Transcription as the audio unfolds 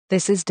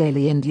This is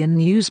Daily Indian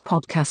News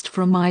Podcast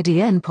from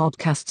IDN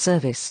Podcast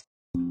Service.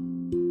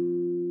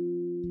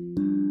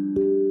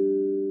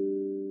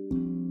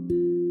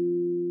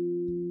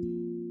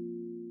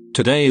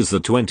 Today is the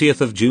 20th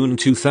of June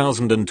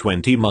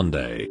 2020,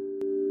 Monday.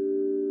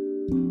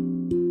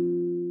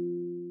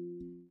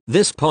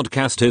 This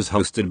podcast is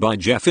hosted by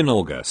Jeff in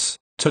August.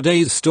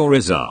 Today's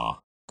stories are: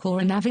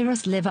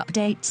 Coronavirus live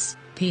updates.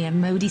 PM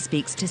Modi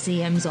speaks to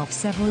CMs of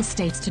several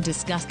states to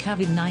discuss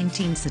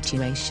COVID-19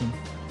 situation.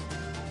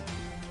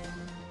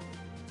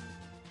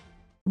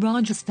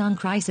 Rajasthan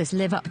crisis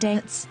live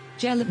updates.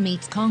 Gelat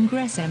meets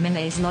Congress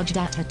MLAs lodged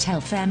at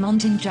Hotel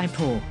Fairmont in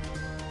Jaipur.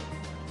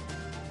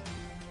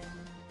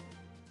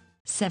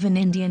 7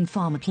 Indian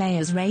pharma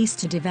players race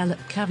to develop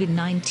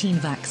COVID-19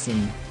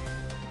 vaccine.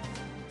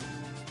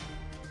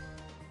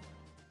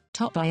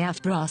 Top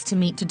IAF brass to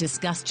meet to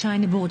discuss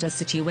China border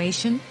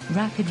situation.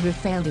 Rapid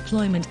Rafale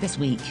deployment this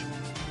week.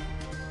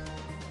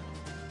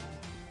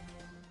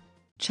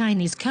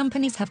 Chinese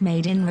companies have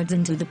made inroads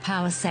into the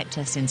power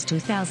sector since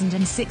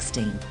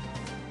 2016.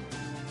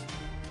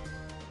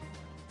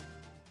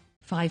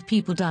 5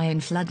 people die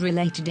in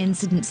flood-related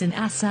incidents in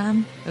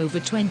Assam, over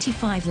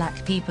 25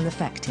 lakh people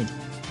affected.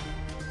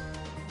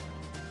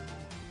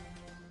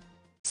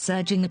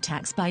 Surging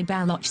attacks by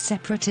Baloch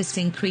separatists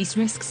increase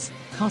risks,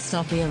 costs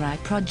of BRI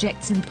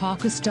projects in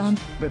Pakistan,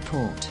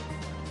 report.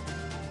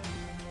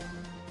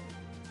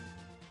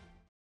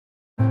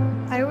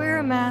 I wear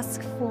a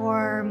mask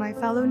for my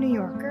fellow New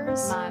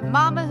Yorkers. My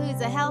mama,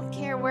 who's a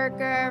healthcare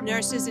worker,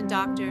 nurses and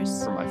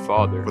doctors. For my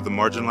father. For the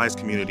marginalized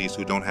communities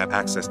who don't have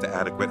access to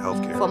adequate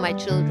healthcare. For my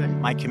children.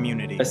 My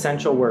community.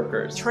 Essential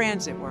workers.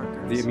 Transit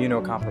workers. The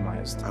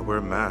immunocompromised. I wear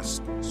a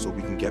mask so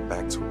we can get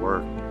back to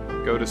work.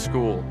 Go to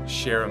school.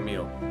 Share a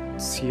meal.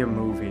 See a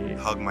movie.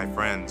 Hug my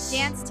friends.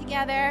 Dance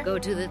together. Go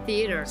to the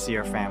theater. See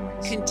our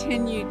families.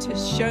 Continue to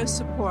show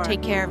support.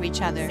 Take care of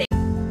each other.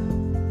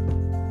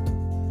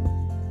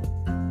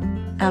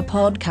 Our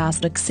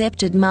podcast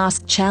accepted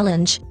mask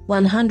challenge,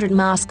 100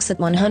 masks at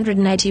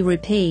 180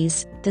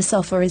 rupees. This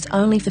offer is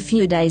only for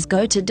few days.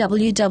 Go to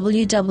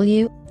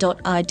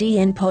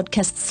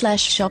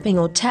www.idnpodcast/shopping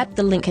or tap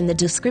the link in the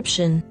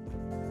description.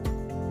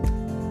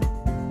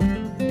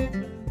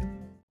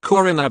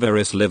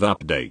 Coronavirus live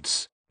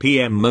updates.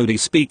 PM Modi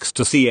speaks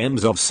to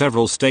CMs of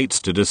several states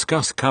to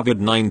discuss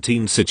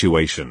COVID-19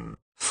 situation.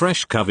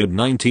 Fresh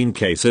COVID-19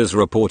 cases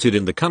reported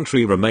in the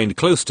country remained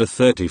close to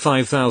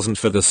 35,000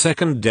 for the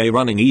second day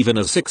running, even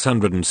as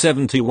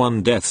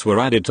 671 deaths were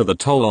added to the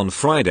toll on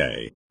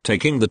Friday,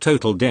 taking the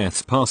total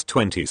deaths past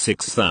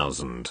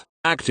 26,000.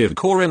 Active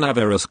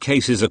coronavirus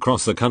cases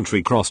across the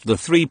country crossed the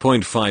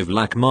 3.5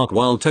 lakh mark,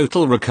 while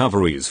total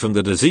recoveries from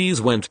the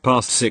disease went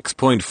past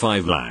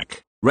 6.5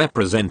 lakh,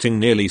 representing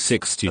nearly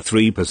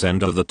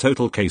 63% of the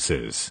total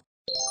cases.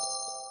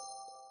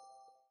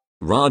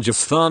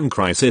 Rajasthan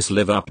crisis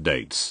live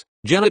updates.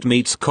 Gelat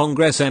meets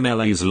Congress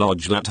MLAs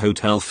lodged at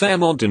Hotel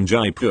Fairmont in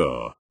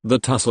Jaipur. The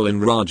tussle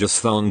in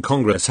Rajasthan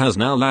Congress has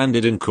now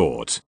landed in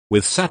court,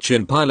 with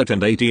Sachin Pilot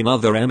and 18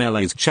 other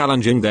MLAs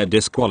challenging their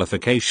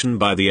disqualification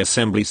by the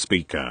Assembly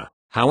Speaker.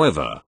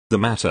 However, the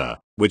matter,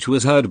 which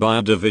was heard by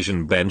a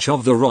division bench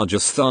of the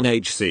Rajasthan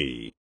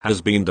HC,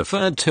 has been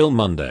deferred till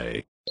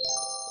Monday.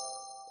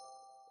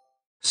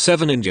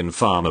 7 Indian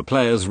pharma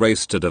players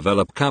race to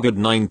develop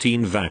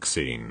COVID-19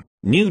 vaccine.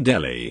 New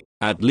Delhi.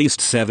 At least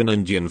 7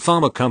 Indian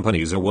pharma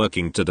companies are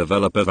working to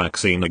develop a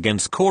vaccine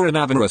against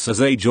coronavirus as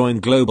they join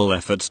global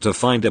efforts to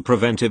find a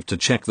preventive to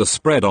check the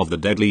spread of the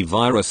deadly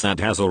virus that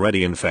has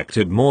already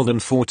infected more than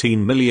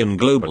 14 million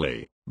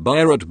globally.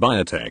 Bharat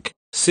Biotech,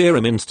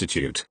 Serum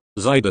Institute,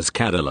 Zydus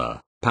Cadila,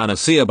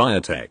 Panacea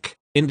Biotech,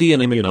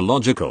 Indian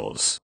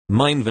Immunologicals,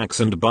 Mindvax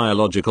and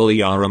Biological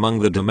are among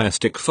the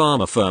domestic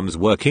pharma firms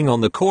working on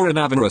the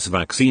coronavirus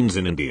vaccines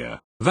in India.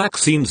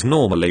 Vaccines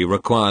normally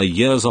require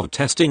years of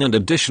testing and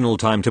additional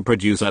time to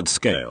produce at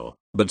scale,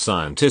 but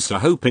scientists are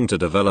hoping to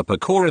develop a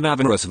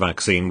coronavirus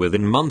vaccine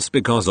within months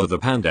because of the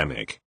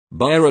pandemic.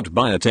 Bharat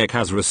Biotech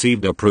has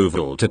received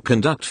approval to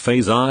conduct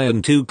phase I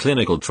and II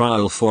clinical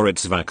trial for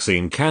its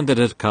vaccine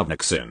candidate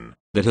Covaxin,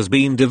 that has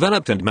been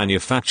developed and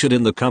manufactured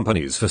in the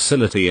company's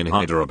facility in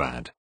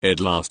Hyderabad. It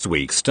last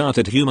week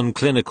started human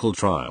clinical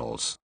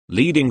trials.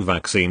 Leading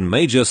vaccine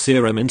major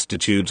Serum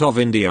Institute of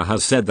India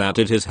has said that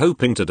it is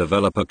hoping to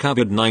develop a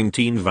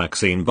COVID-19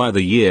 vaccine by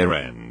the year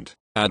end.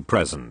 At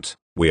present,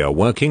 we are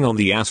working on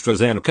the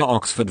AstraZeneca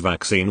Oxford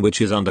vaccine,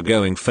 which is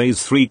undergoing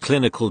phase 3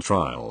 clinical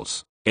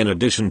trials. In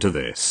addition to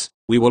this,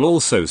 we will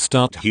also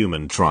start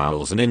human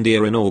trials in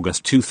India in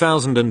August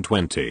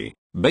 2020.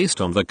 Based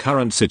on the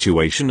current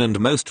situation and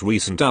most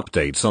recent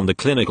updates on the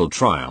clinical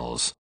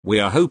trials, we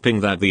are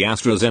hoping that the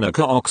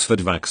AstraZeneca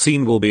Oxford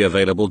vaccine will be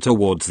available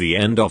towards the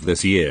end of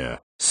this year,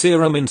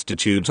 Serum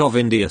Institute of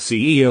India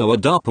CEO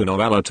Adar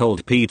Poonawalla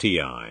told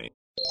PTI.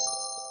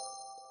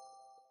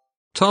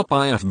 Top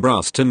IAF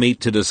brass to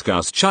meet to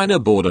discuss China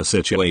border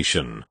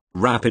situation.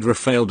 Rapid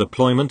Rafale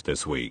deployment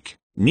this week.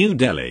 New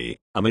Delhi.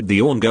 Amid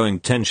the ongoing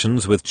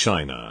tensions with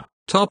China,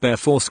 Top Air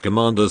Force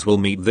commanders will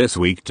meet this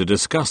week to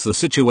discuss the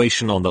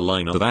situation on the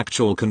line of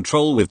actual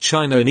control with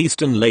China in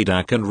Eastern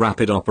Ladakh and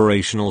rapid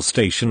operational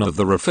station of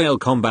the Rafale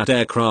combat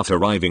aircraft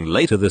arriving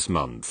later this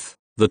month.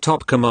 The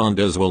top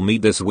commanders will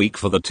meet this week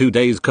for the 2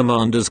 days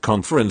commanders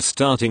conference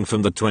starting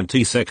from the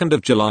 22nd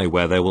of July,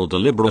 where they will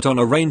deliberate on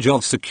a range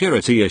of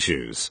security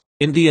issues,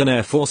 Indian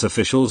Air Force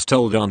officials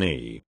told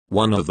ONI.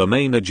 One of the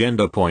main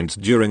agenda points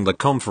during the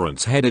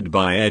conference, headed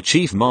by Air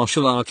Chief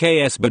Marshal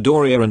RKS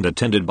Bhadauria and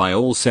attended by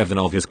all 7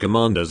 of his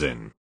commanders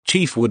in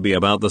chief, would be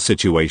about the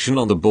situation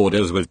on the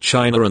borders with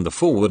China and the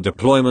forward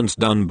deployments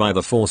done by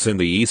the force in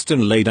the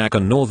eastern Ladakh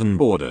and northern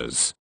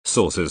borders,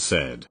 sources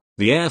said.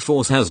 The Air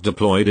Force has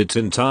deployed its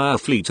entire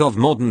fleet of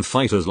modern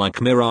fighters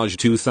like Mirage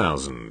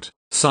 2000,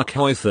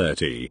 Sukhoi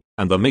 30,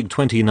 and the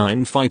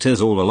MiG-29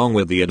 fighters, all along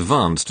with the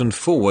advanced and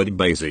forward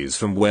bases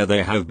from where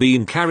they have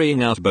been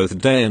carrying out both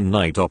day and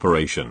night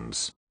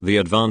operations. The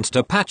advanced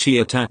Apache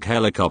attack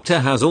helicopter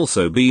has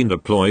also been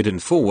deployed in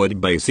forward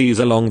bases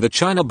along the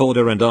China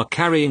border and are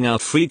carrying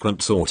out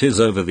frequent sorties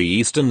over the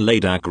eastern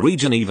Ladakh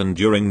region even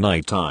during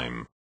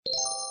nighttime.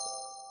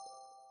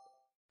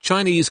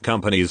 Chinese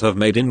companies have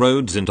made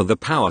inroads into the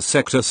power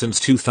sector since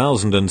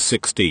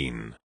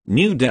 2016.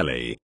 New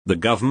Delhi, the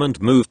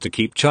government moved to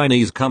keep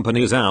Chinese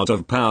companies out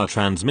of power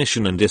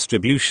transmission and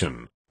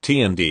distribution,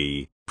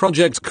 T&D,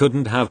 projects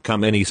couldn't have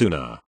come any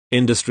sooner.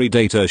 Industry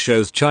data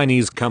shows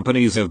Chinese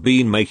companies have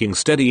been making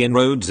steady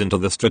inroads into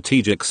the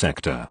strategic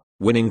sector,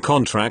 winning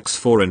contracts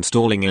for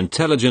installing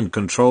intelligent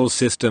control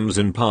systems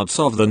in parts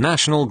of the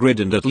national grid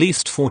and at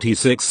least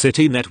 46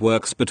 city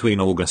networks between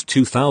August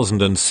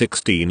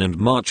 2016 and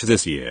March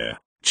this year.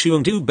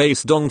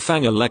 Chengdu-based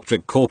Dongfang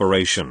Electric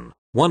Corporation,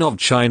 one of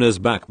China's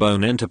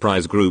backbone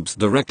enterprise groups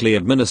directly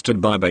administered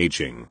by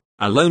Beijing,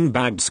 alone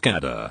bagged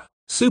SCADA,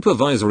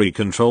 supervisory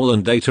control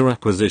and data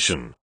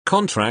acquisition,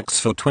 contracts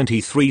for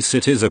 23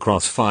 cities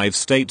across 5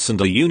 states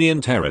and a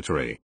union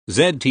territory.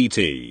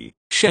 ZTT,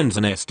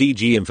 Shenzhen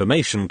SDG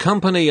Information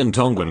Company and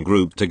Dongguan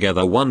Group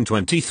together won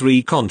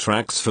 23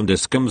 contracts from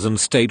Discoms and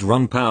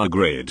state-run Power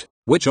Grid,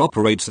 which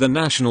operates the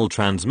national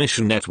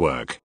transmission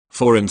network,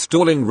 for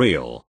installing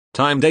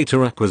real-time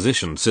data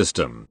acquisition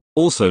system,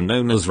 also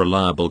known as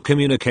reliable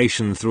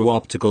communication through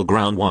optical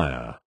ground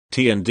wire.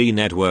 T&D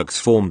networks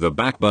form the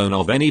backbone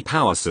of any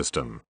power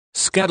system.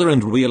 SCADA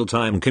and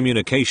real-time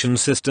communication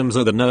systems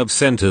are the nerve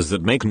centers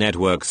that make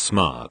networks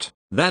smart.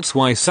 That's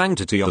why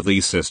sanctity of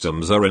these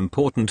systems are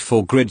important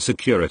for grid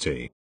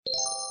security.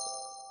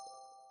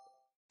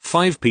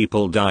 5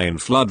 people die in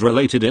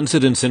flood-related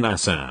incidents in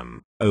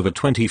Assam. Over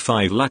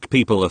 25 lakh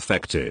people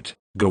affected.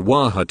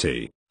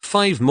 Guwahati.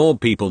 5 more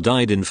people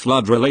died in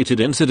flood-related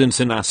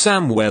incidents in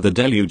Assam, where the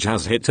deluge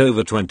has hit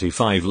over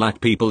 25 lakh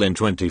people in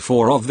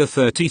 24 of the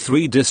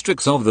 33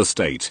 districts of the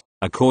state,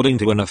 according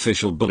to an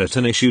official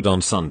bulletin issued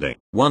on Sunday.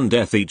 1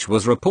 death each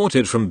was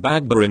reported from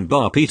Bagba in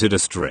Barpeta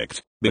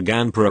district,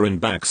 Baganpura in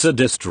Baksa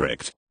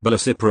district,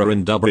 Balasipura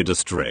in Dhubri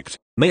district,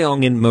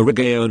 Mayong in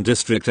Marigaon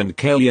district and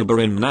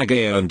Kalyaba in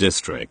Nagaon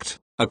district,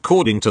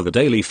 according to the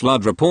daily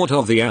flood report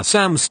of the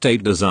Assam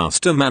State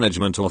Disaster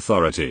Management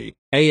Authority,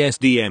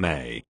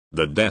 ASDMA.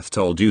 The death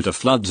toll due to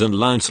floods and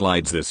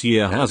landslides this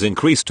year has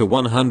increased to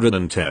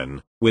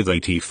 110, with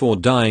 84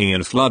 dying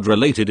in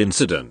flood-related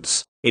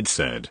incidents, it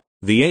said.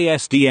 The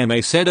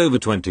ASDMA said over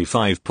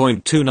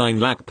 25.29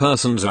 lakh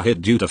persons are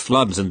hit due to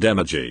floods in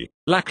Dhemaji,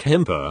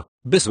 Lakhimpur,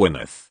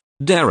 Biswanath,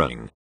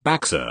 Derang,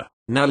 Baksa,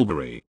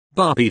 Nalbari,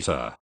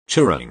 Barpeta,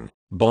 Churang,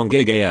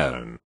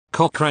 Bongaigaon,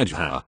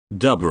 Kokrajhar,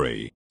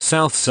 Dhubri,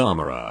 South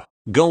Samara,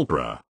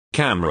 Golpura,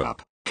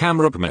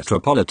 Kamrup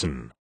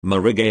Metropolitan,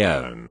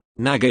 Marigaon,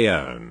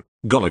 Nagaon,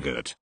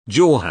 Golagat,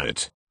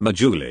 Jorhat,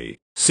 Majuli,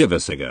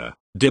 Sivasiga,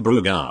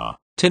 Dibrugarh,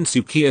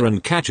 Tinsukia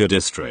and Kachar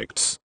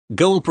districts.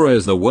 Golpura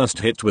is the worst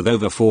hit with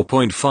over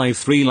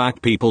 4.53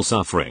 lakh people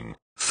suffering,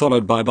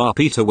 followed by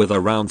Barpeta with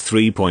around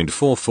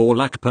 3.44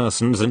 lakh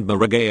persons and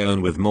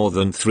Marigaon with more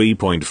than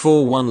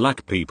 3.41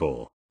 lakh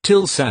people.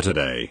 Till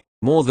Saturday,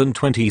 more than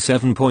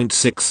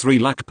 27.63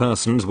 lakh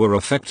persons were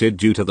affected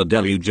due to the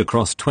deluge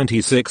across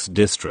 26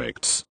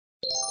 districts.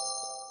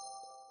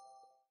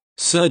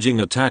 Surging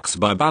attacks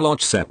by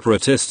Baloch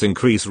separatists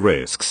increase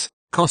risks,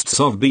 costs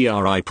of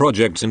BRI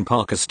projects in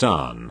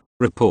Pakistan,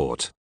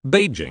 report.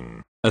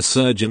 Beijing. A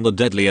surge in the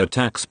deadly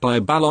attacks by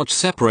Baloch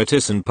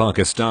separatists in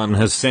Pakistan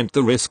has sent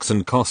the risks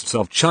and costs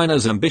of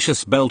China's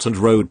ambitious Belt and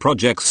Road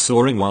projects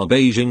soaring, while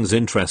Beijing's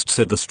interests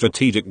at the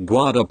strategic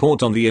Gwadar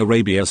port on the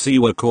Arabia Sea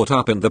were caught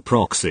up in the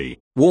proxy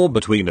war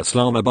between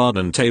Islamabad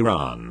and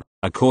Tehran,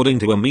 according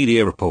to a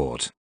media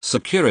report.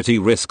 Security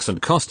risks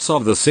and costs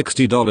of the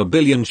 $60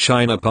 billion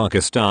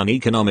China-Pakistan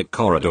Economic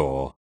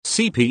Corridor,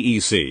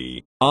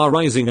 CPEC, are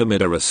rising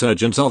amid a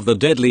resurgence of the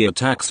deadly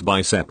attacks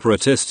by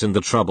separatists in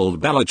the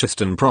troubled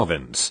Balochistan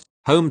province,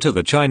 home to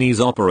the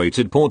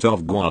Chinese-operated port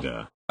of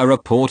Gwadar. A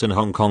report in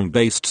Hong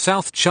Kong-based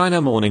South China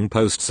Morning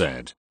Post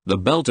said, the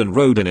Belt and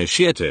Road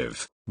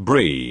Initiative,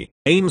 BRI,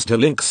 aims to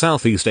link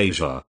Southeast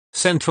Asia,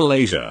 Central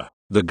Asia,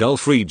 the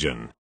Gulf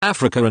region,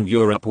 Africa and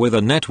Europe with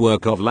a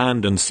network of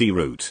land and sea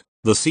route.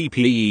 The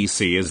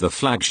CPEC is the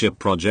flagship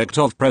project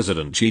of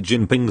President Xi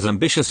Jinping's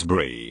ambitious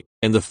BRI.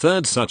 In the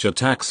third such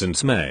attack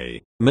since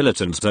May,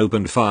 militants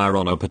opened fire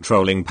on a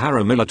patrolling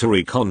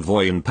paramilitary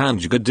convoy in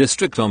Panjgud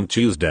district on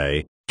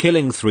Tuesday,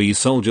 killing 3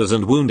 soldiers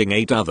and wounding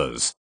 8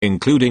 others,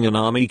 including an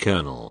army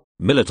colonel.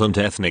 Militant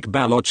ethnic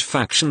Baloch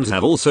factions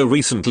have also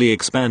recently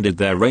expanded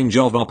their range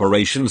of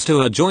operations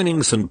to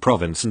adjoining Sindh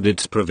province and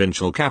its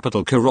provincial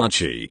capital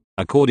Karachi,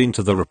 according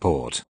to the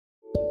report.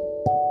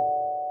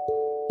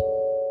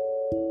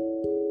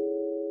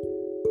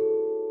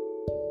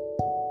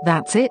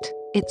 That's it.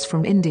 It's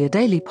from India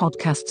Daily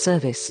Podcast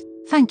Service.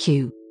 Thank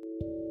you.